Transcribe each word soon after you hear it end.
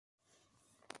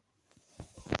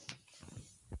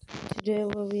Today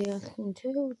we'll be asking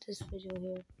to this video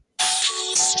here. Guys,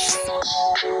 I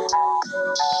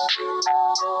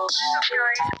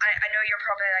know you're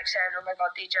probably like saying, oh my god,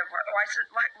 DJ,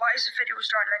 why is the video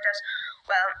starting like this?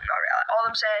 Well, not really. All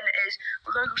I'm saying is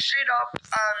we're going to go straight up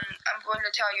and I'm going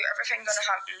to tell you everything going to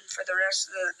happen for the rest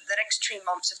of the next 3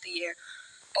 months of the year.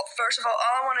 But first of all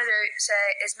I want to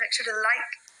say is make sure to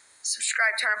like,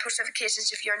 subscribe, turn on post notifications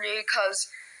if you're new, because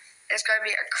it's going to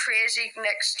be a crazy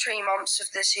next 3 months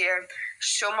of this year.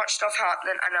 So much stuff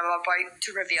happening and I'm about to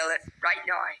reveal it right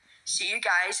now. See you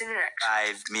guys in the next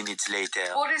 5 minutes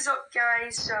later. What is up,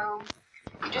 guys? So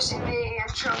you just seen the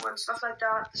intro and stuff like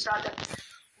that.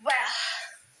 Well,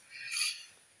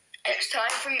 it's time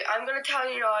for you. I'm going to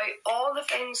tell you now all the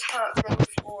things happening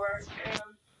for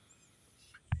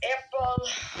April,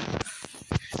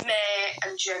 May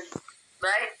and June,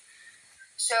 right?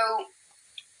 So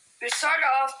we start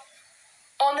off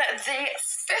on the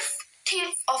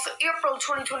 15th of April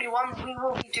 2021. We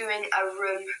will be doing a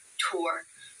room tour.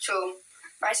 So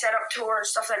my setup tour and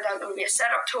stuff like that. There will be a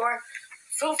setup tour,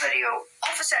 full video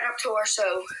of a setup tour.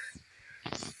 So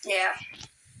yeah,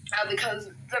 because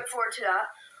look forward to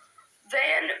that.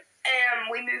 Then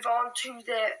we move on to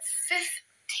the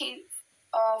 15th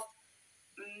of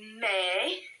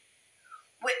May,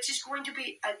 which is going to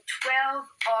be a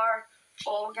 12-hour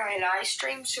Fall Guy live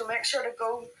stream. So make sure to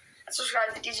go and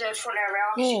subscribe to Djgillers for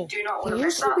now. You do not want to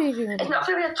miss that. It's not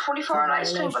going to be a 24-hour live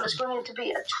stream, but it's going to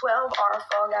be a 12-hour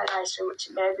Fall Guy live stream, which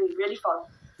may be really fun.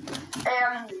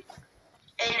 In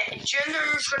June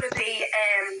there's going to be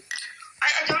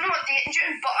I don't know what date in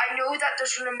June, but I know that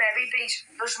there's going to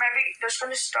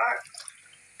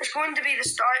be the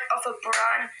start of a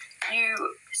brand new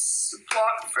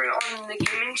walkthrough on the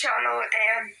gaming channel.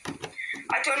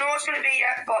 I don't know what's going to be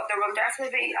yet, but there will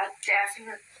definitely be a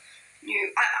definite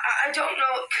new. I don't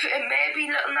know. It may be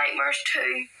Little Nightmares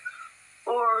 2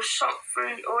 or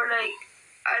something, or like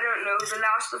I don't know, The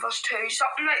Last of Us 2,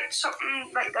 something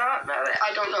like that. Maybe.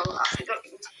 I don't know. I don't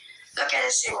look at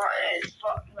it, see what it is.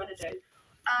 What I'm gonna do.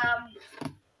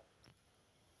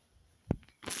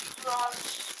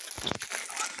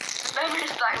 Maybe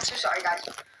it's blank. So sorry, guys.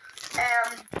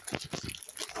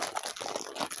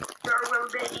 There will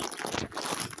be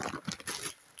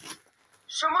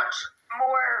so much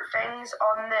more things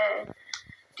on the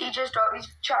DJ's Doggies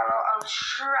channel. I'll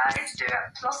try to do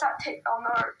it. Plus that on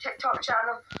our TikTok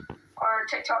channel, our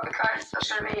TikTok account,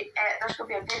 there's gonna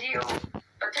be a video,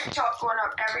 a TikTok going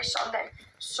up every Sunday.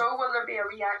 So will there be a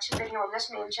reaction video on this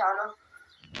main channel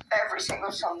every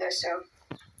single Sunday. So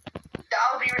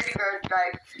that'll be really good.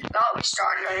 Like that'll be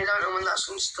starting. I don't know when that's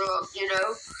gonna start. You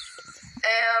know.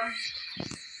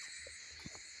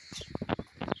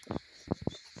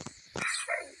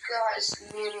 That's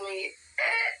mainly it.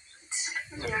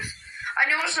 I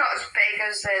know it's not as big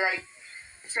as the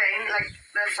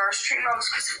the first 3 months,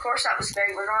 because of course that was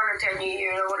big. We're going into a new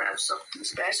year and whatever, something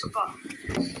special. But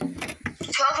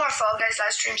 12-hour Fall Guys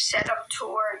live stream, setup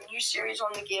tour, new series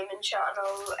on the gaming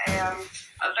channel, a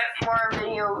bit more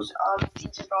videos on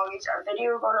DJ Doggies, a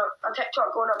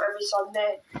TikTok going up every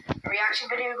Sunday, a reaction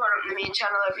video going up on the main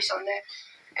channel every Sunday.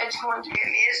 It's going to be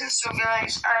amazing. So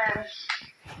guys,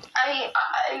 I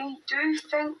do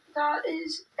think that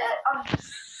is it. I'm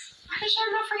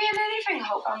not forgetting anything.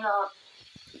 Hope I'm not.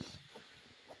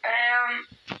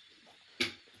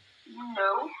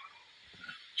 No.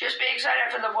 Just be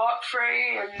excited for the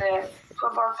walkthrough and the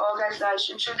 12-hour Fall Guys live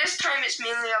stream. So this time it's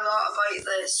mainly a lot about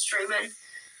the streaming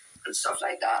and stuff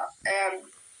like that.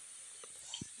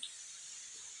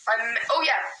 Oh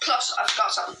yeah, plus I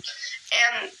forgot something.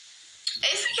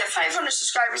 If we get 500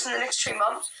 subscribers in the next 3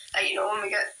 months, like when we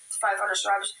get 500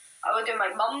 subscribers, I will do my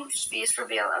mum's face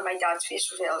reveal and my dad's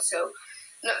face reveal. So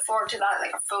look forward to that,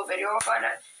 like a full video about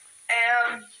it.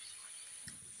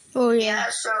 Oh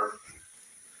yeah. So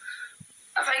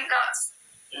I think that's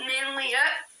mainly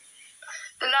it.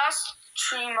 The last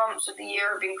 3 months of the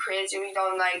year have been crazy. We've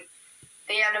done like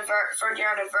the 3rd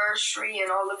year anniversary and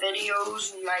all the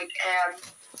videos, and like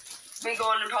me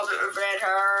going in public with red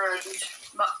hair and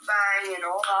mukbang and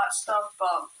all that stuff.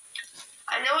 But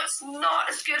I know it's not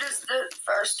as good as the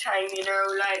first time,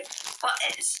 but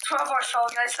it's 12 hours Fall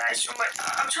Guys live stream.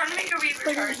 I'm trying to make a wee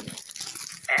return.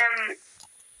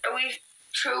 A wee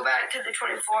throwback to the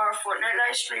 24-hour Fortnite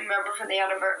live stream, remember, for the 2nd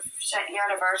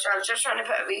anniversary. I was just trying to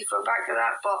put a wee throwback to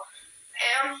that, but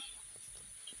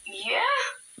yeah.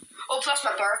 Oh, plus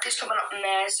my birthday's coming up in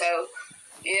May, so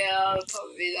yeah, it'll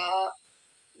probably be that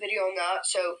video on that.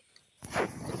 So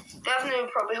definitely,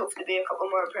 probably, hopefully, be a couple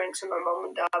more pranks with my mum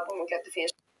and dad when we get the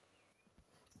face.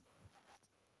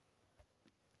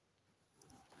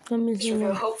 So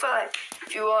hopefully,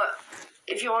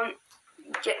 if you want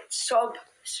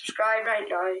subscribe right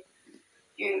now.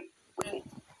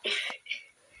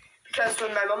 Because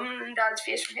when my mum and dad's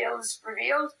face reveal is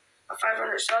revealed at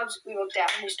 500 subs, we will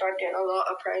definitely start doing a lot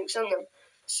of pranks on them.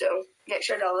 So make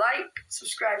sure to like,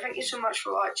 subscribe. Thank you so much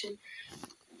for watching.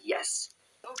 Yes.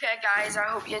 Okay, guys, I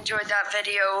hope you enjoyed that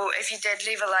video. If you did,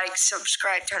 leave a like,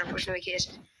 subscribe, turn on post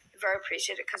notifications. I very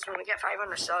appreciate it, because when we get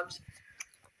 500 subs,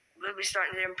 we'll be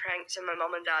starting doing pranks on my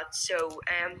mum and dad. So,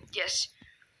 yes,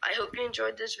 I hope you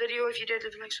enjoyed this video. If you did,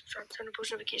 leave a like, subscribe, turn on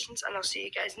post notifications, and I'll see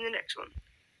you guys in the next one.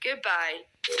 Goodbye.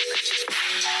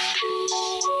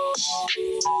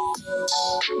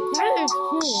 That is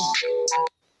cool.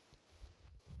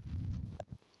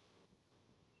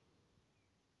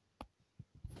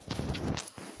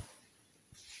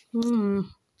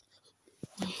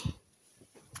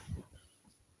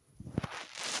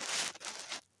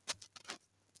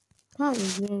 That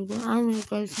was really good. Anyway,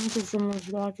 guys, thank you so much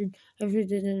for watching. If you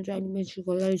did enjoy, make sure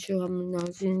to like, share, comment, and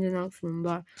I'll see you in the next one.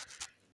 Bye.